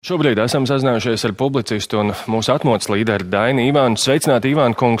Šobrīd esam sazinājušies ar publicistu un mūsu atmodas līderi Daini Ivānu. Sveicināti,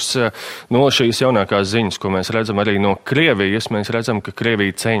 Ivāna kungs, no šīs jaunākās ziņas, ko mēs redzam arī no Krievijas. Mēs redzam, ka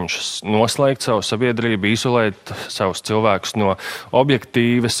Krievija cenšas noslēgt savu sabiedrību, izolēt savus cilvēkus no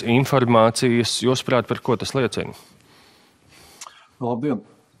objektīvas informācijas. Jūsuprāt, par ko tas liecina? Labdien!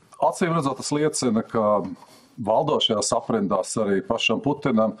 Acīm redzot, tas liecina, ka valdošajās aprindās arī pašam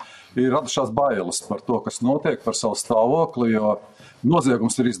Putinam ir radušās bailes par to, kas notiek, par savu stāvokli, jo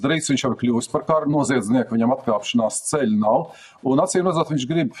noziegums ir izdarīts, viņš jau ir kļuvis par karu noziedznieku, viņam atkāpšanās ceļa nav. Un acīm redzot, viņš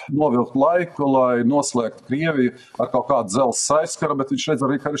grib novilkt laiku, lai noslēgtu Krieviju ar kaut kādu dzelzs aizskara, bet viņš redz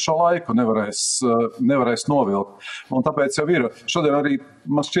arī, ka arī šo laiku nevarēs novilkt. Un tāpēc jau ir. Šodien arī,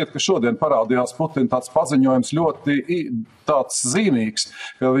 man šķiet, ka šodien parādījās Putina tāds paziņojums ļoti tāds zīmīgs,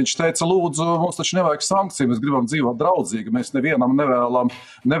 ka viņš teica, lūdzu, mums taču nevajag sankciju, mēs gribam dzīvot draudzīgi, mēs nevienam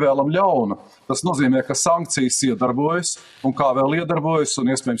nevēlam ļaunu. Tas nozīmē, ka sankcijas iedarbojas, un kā vēl iedarbojas,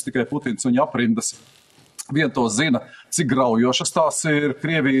 un iespējams tikai Putins un viņa aprindas vien to zina, cik graujošas tās ir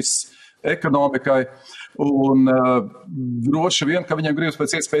Krievijas ekonomikai, un droši vien, ka viņam gribas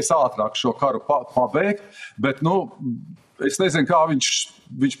pēc iespējas ātrāk šo karu pabeigt, bet, es nezinu, kā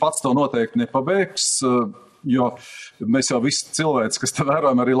viņš pats to noteikti nepabeigs, jo mēs jau visi cilvēci, kas te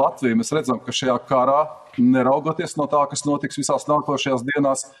vērojam arī Latviju, mēs redzam, ka šajā karā, neraugoties no tā, kas notiks visās nākošajās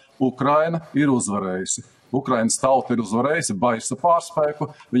dienās, Ukraina ir uzvarējusi. Ukrainas tauta ir uzvarējusi baisu pārspēku,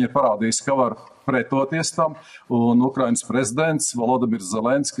 viņa ir parādījusi, ka var pretoties tam, un Ukrainas prezidents Volodimirs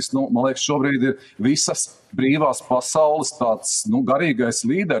Zelenskis, man liekas, šobrīd ir visas brīvās pasaules tāds, garīgais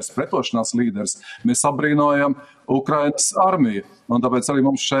līderis, pretošanās līderis. Mēs abrīnojam Ukrainas armiju, un tāpēc arī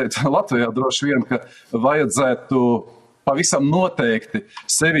mums šeit Latvijā droši vien, ka vajadzētu pavisam noteikti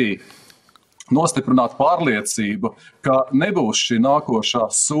sevī nostiprināt pārliecību, ka nebūs šī nākošā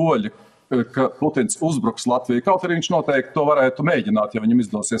soļa, ka Putins uzbruks Latviju. Kaut arī viņš noteikti to varētu mēģināt, ja viņam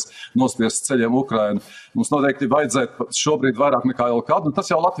izdosies nospiest ceļiem Ukrainu. Mums noteikti vajadzētu šobrīd vairāk nekā jau kādu, un tas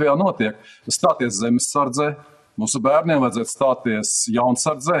jau Latvijā notiek. Stāties zemesardzē, mūsu bērniem vajadzētu stāties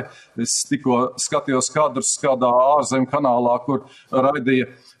jaunsardzē. Es tikko skatījos kadrus kādā ārzemju kanālā, kur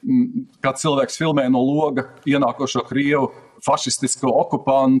raidīja, kā cilvēks filmē no loga ienākošo Krievu fašistisko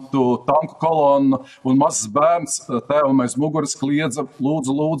okupantu, tanku kolonu, un mazs bērns tēvam aiz muguras kliedza,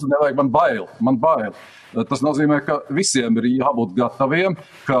 lūdzu, nevajag man bail. Tas nozīmē, ka visiem ir jābūt gataviem,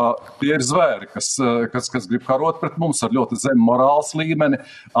 ka tie ir zvēri, kas grib karot pret mums ar ļoti zemu morāls līmeni,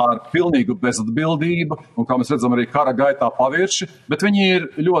 ar pilnīgu bezatbildību, un kā mēs redzam arī kara gaitā pavirši, bet viņi ir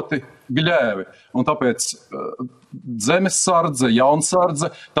ļoti gļēvi. Un tāpēc zemesardze, jaunsardze,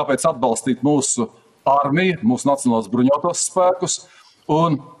 tāpēc atbalstīt mūsu armiju, mūsu nacionālos bruņotos spēkus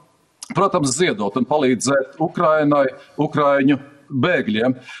un, protams, ziedot un palīdzēt Ukrainai, Ukraiņu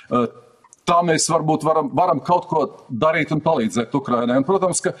bēgļiem. Tā mēs varbūt varam kaut ko darīt un palīdzēt Ukrainai. Un,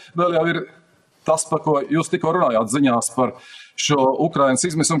 protams, ka vēl jau ir tas, par ko jūs tikko runājāt ziņās par šo Ukrainas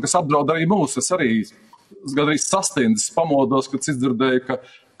izmisumu, kas apdraud arī mūs. Es arī gandrīz sastindzis pamodos, kad izdzirdēju, ka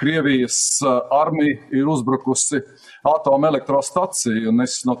Krievijas armija ir uzbrukusi atomelektrostaciju, un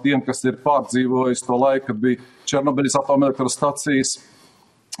es no tiem, kas ir pārdzīvojis to laiku, kad bija Černobiļas atomelektrostacijas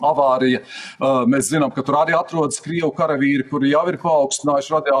avārija, mēs zinām, ka tur arī atrodas Krievu karavīri, kuri jau ir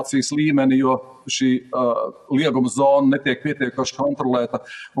paaugstinājuši radiācijas līmeni, jo šī lieguma zona netiek pietiekoši kontrolēta,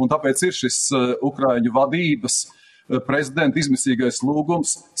 un tāpēc ir šis Ukraiņu vadības prezidenta izmisīgais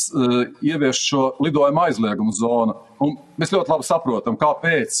lūgums ieviest šo lidojuma aizliegumu zonu. Un mēs ļoti labi saprotam,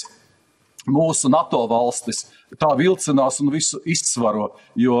 kāpēc mūsu NATO valstis tā vilcinās un visu izsvaro,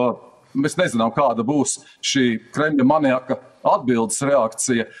 jo mēs nezinām, kāda būs šī Kremļa maniaka atbildes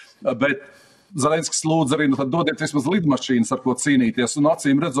reakcija, bet Zelenskis lūdz arī, tad dodiet vismaz lidmašīnas, ar ko cīnīties, un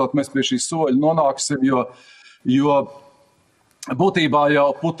acīm redzot, mēs pie šī soļa nonāksim, jo būtībā jau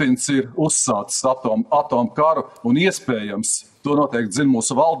Putins ir uzsācis atomkaru, un iespējams, to noteikti zina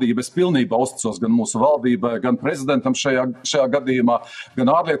mūsu valdība, es pilnībā uzticos gan mūsu valdībai, gan prezidentam šajā gadījumā, gan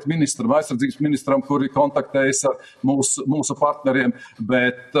ārlietu ministram, aizsardzības ministram, kuri kontaktējas ar mūsu partneriem,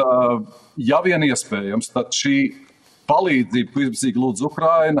 bet ja vien iespējams, tad šī palīdzība, ko izmisīgi lūdz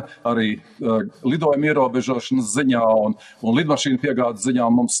Ukraina, arī lidojuma ierobežošanas ziņā un lidmašīnu piegādes ziņā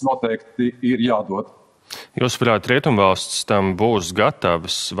mums noteikti ir jādod. Jūsuprāt, Rietumvalstis tam būs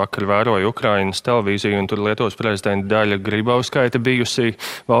gatavas? Vakar vēroju Ukrainas televīziju, un tur Lietuvas prezidenta Daļa Grybauskaite bijusī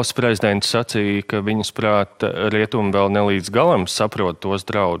valsts prezidenta sacīja, ka viņas prāt Rietumi vēl nelīdz galam saprot tos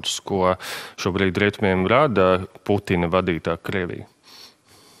draudus, ko šobrīd Rietumiem rada Putina vadītā Krievija.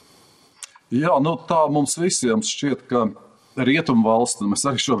 Jā, tā mums visiem šķiet, ka Rietumvalsts, mēs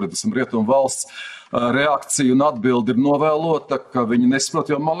arī šobrīd esam Rietumvalsts, reakcija un atbildi ir novēlota, ka viņi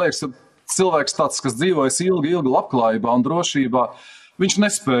nesaprot, jo man liekas, cilvēks tāds, kas dzīvojas ilgi labklājībā un drošībā, viņš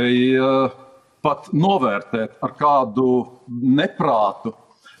nespēja pat novērtēt ar kādu neprātu,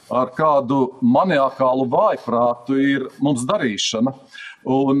 ar kādu maniakālu vājprātu ir mums darīšana.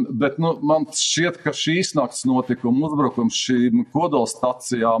 Bet man šķiet, ka šīs nakts notikuma uzbrukums šīm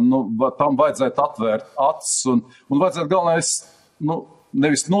kodolstacijām, tam vajadzētu atvērt acis un vajadzētu galvenais,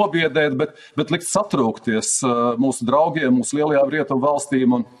 nevis nobiedēt, bet likt satrūkties mūsu draugiem, mūsu lielajām rietumu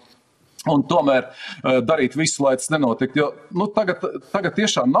valstīm un tomēr darīt visu, lai tas nenotiktu. Jo tagad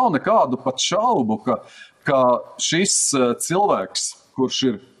tiešām nav nekādu pat šaubu, ka šis cilvēks, kurš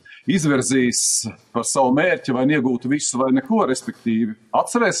ir izvirzījis par savu mērķi vai iegūtu visu vai neko, respektīvi.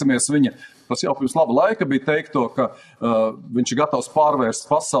 Atcerēsimies viņa, tas jau pirms laba laika bija teikto, ka viņš ir gatavs pārvērst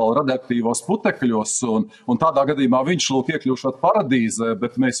pasauli radioaktīvos putekļos, un tādā gadījumā viņš lūk iekļūšot paradīzē,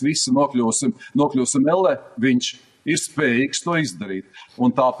 bet mēs visi nokļūsim ellē, viņš ir spējīgs to izdarīt.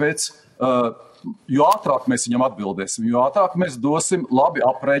 Un tāpēc, jo ātrāk mēs viņam atbildēsim, jo ātrāk mēs dosim labi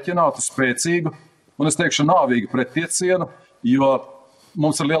aprēķinātu, spēcīgu, un es teikšu nāvīgu prettiecienu, jo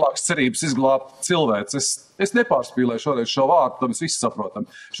mums ir lielākas cerības izglābt cilvēci. Es nepārspīlēju šoreiz šo vārdu, to mēs visi saprotam.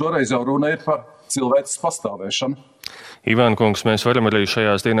 Šoreiz jau runa ir par cilvēces pastāvēšanu. Ivāna kungs, mēs varam arī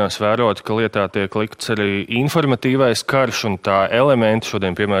šajās dienās vērot, ka lietā tiek likts arī informatīvais karš un tā elementi.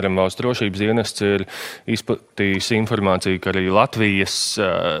 Šodien, piemēram, Valsts drošības dienests ir izplatījis informāciju, ka arī Latvijas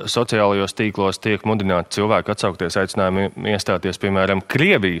sociālajos tīklos tiek mudināti cilvēki atsaukties aicinājumi iestāties, piemēram,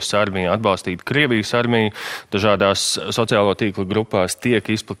 Krievijas armijā, atbalstīt Krievijas armiju. Dažādās sociālo tīklu grupās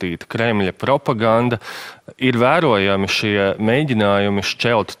tiek izplatīta Kremļa propaganda. Ir vērojami šie mēģinājumi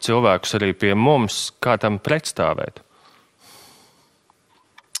šķelt cilvēkus arī pie mums, kā tam pretstāvēt?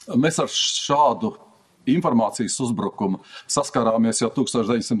 Mēs ar šādu informācijas uzbrukumu saskarāmies jau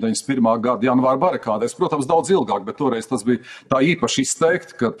 1991. Gada janvāra barikādēs. Protams, daudz ilgāk, bet toreiz tas bija tā īpaši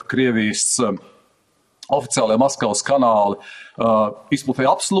izteikti, kad Krievijas oficiālie Maskavas kanāli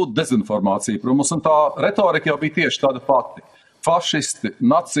izplatīja absolūtu dezinformāciju par mums, un tā retorika jau bija tieši tāda pati. Fašisti,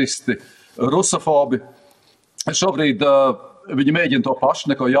 nacisti, rusofobi. Šobrīd viņi mēģina to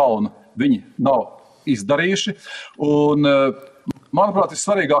pašu, neko jaunu viņi nav izdarījuši. Un, manuprāt,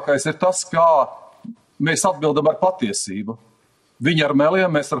 svarīgākais ir tas, kā mēs atbildam ar patiesību. Viņi ar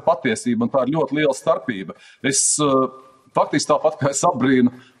meliem, mēs ar patiesību, un tā ir ļoti liela starpība. Es faktiski tāpat, kā es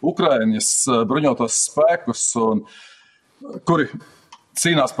apbrīnu Ukraiņas bruņotos spēkus, kuri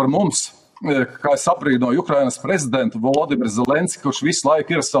cīnās par mums, kā es apbrīnoju Ukrainas prezidentu Volodimiru Zelenski, kurš visu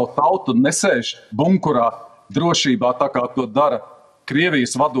laiku ir savu tautu un nesēž bunkurā drošībā, tā kā to dara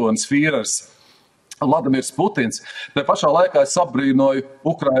Krievijas vadonis Fīrers Vladimirs Putins. Tā pašā laikā es apbrīnoju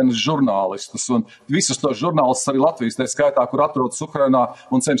Ukrainas žurnālistus un visus tos žurnālistus arī Latvijas, tā skaitā, kur atrodas Ukrainā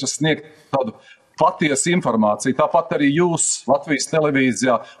un cenšas sniegt tādu patiesu informāciju. Tāpat arī jūs Latvijas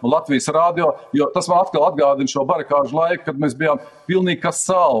televīzijā un Latvijas radio, jo tas man atkal atgādina šo barikāžu laiku, kad mēs bijām pilnīgi kā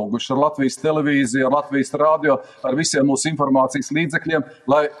sauguši ar Latvijas televīziju, ar Latvijas radio, ar visiem mūsu informācijas līdzekļiem,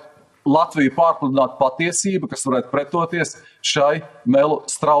 lai Latviju pārpludinātu patiesību, kas varētu pretoties šai melu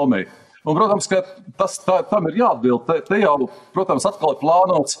straumei. Un, protams, ka tam ir jāatbild. Te jau, protams, atkal ir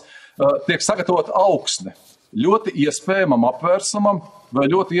plānots, tiek sagatavot augsne ļoti iespējamam apvērsumam vai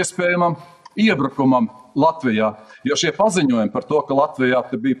ļoti iespējamam iebrukumam Latvijā. Jo šie paziņojumi par to, ka Latvijā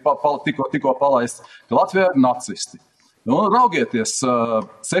bija tikko palaists, ka Latvijā ir nacisti. Un raugieties,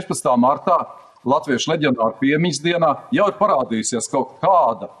 16. martā Latviešu leģionāru piemiņas dienā jau ir parādījusies kaut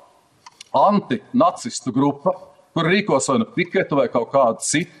kāda antinacistu grupa, kur rīkos vai nu piketu vai kaut kādu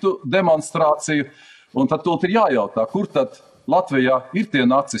citu demonstrāciju. Un tad tūlīt ir jājautā, kur tad Latvijā ir tie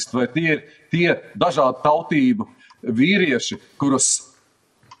nacisti, vai tie ir tie dažādu tautību vīrieši, kurus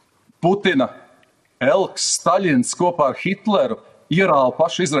Putina, Elks, Staļins kopā ar Hitleru ierāva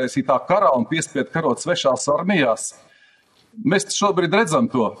paši izraisītā karā un piespied karot svešās armijās. Mēs šobrīd redzam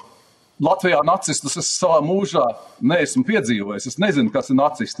to. Latvijā nacistus es savā mūžā neesmu piedzīvojis. Es nezinu, kas ir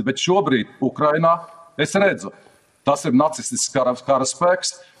nacisti, bet šobrīd Ukrainā es redzu. Tas ir nacistisks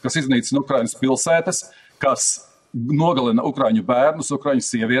karaspēks, kas iznīcina Ukrainas pilsētas, kas nogalina ukraiņu bērnus, ukraiņu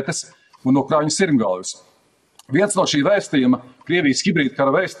sievietes un ukraiņu sirmgalvjus. Viens no šī vēstījuma, Krievijas hibrīda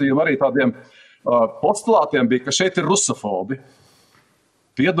kara vēstījuma, arī tādiem postulātiem bija, ka šeit ir rusofobi.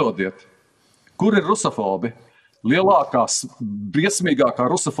 Piedodiet, kur ir rusofobi? Lielākās, briesmīgākā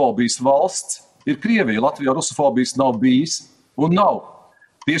rusofobijas valsts ir Krievija. Latvijā rusofobijas nav bijis un nav.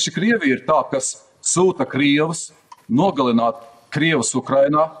 Tieši Krievija ir tā, kas sūta krievus, nogalināt krievus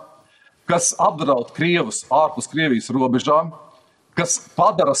Ukrainā, kas apdraud krievus ārpus Krievijas robežām, kas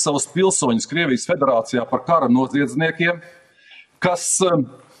padara savus pilsoņus Krievijas federācijā par kara noziedzniekiem, kas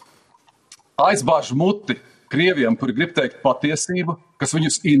aizbāž muti krieviem, kuri grib teikt patiesību, kas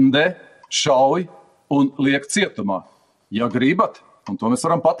viņus indē, šauj un liek cietumā. Ja gribat, Un to mēs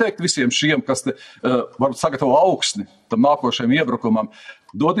varam pateikt visiem šiem, kas te, varbūt sagatavo augsni tam nākošajam iebrukumam.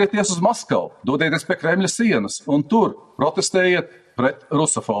 Dodieties uz Maskavu, dodieties pie Kremļa sienas un tur protestējiet pret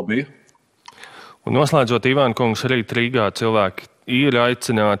rusofobiju. Un noslēdzot, Ivāna kungs, rīt Rīgā cilvēki ir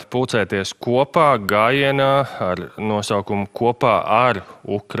aicināti pulcēties kopā gājienā ar nosaukumu kopā ar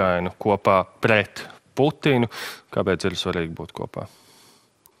Ukrainu, kopā pret Putinu. Kāpēc ir svarīgi būt kopā?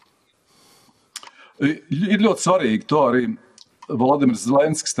 Ir ļoti svarīgi, to arī Volodimirs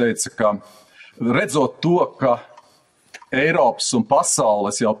Zelenskis teica, ka redzot to, ka Eiropas un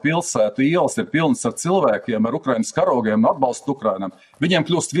pasaules jau pilsētu ielas ir pilnas ar cilvēkiem, ar Ukrainas karogiem un atbalstu Ukrainam, viņiem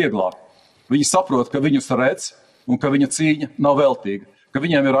kļūst vieglāk. Viņi saprot, ka viņus redz un ka viņa cīņa nav veltīga, ka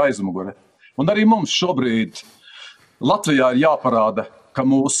viņiem ir aizmugure. Un arī mums šobrīd Latvijā ir jāparāda, ka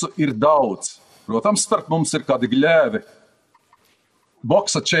mūsu ir daudz. Protams, starp mums ir kādi gļēvi,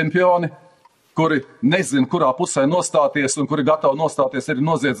 boksa čempioni, kuri nezin, kurā pusē nostāties un kuri gatavi nostāties arī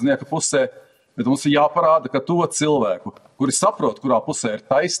noziedznieka pusē, bet mums ir jāparāda, ka to cilvēku, kuri saprot, kurā pusē ir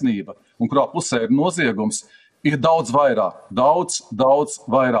taisnība un kurā pusē ir noziegums, ir daudz vairāk, daudz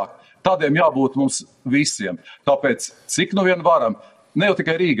vairāk. Tādiem jābūt mums visiem. Tāpēc, cik nu vien varam, ne jau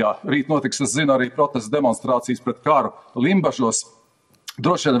tikai Rīgā, rīt notiks, es zinu, arī protesta demonstrācijas pret karu Limbažos,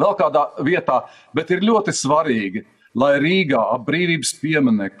 droši vien vēl kādā vietā, bet ir ļoti svarīgi, lai Rīgā ap Brīvības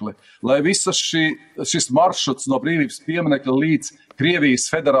pieminekli, lai visas šis maršruts no Brīvības pieminekļa līdz Krievijas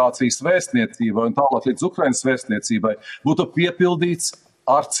federācijas vēstniecībai un tālāk līdz Ukrainas vēstniecībai būtu piepildīts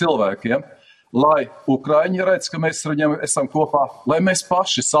ar cilvēkiem, lai Ukraiņi redz, ka mēs ar viņiem esam kopā, lai mēs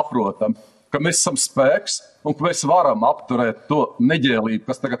paši saprotam, ka mēs esam spēks un ka mēs varam apturēt to neģēlību,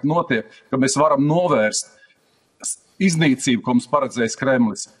 kas tagad notiek, ka mēs varam novērst iznīcību, ko mums paredzējis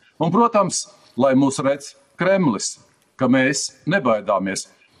Kremlis. Un, protams, lai mūs redz Kremlis, ka mēs nebaidāmies.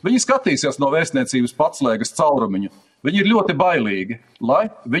 Viņi skatīsies no vēstniecības patslēgas caurumiņu. Viņi ir ļoti bailīgi, lai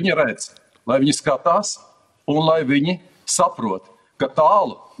viņi redz, lai viņi skatās un lai viņi saprot, ka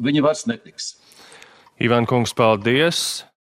tālu viņi vairs netiks. Ivāna kungs, paldies!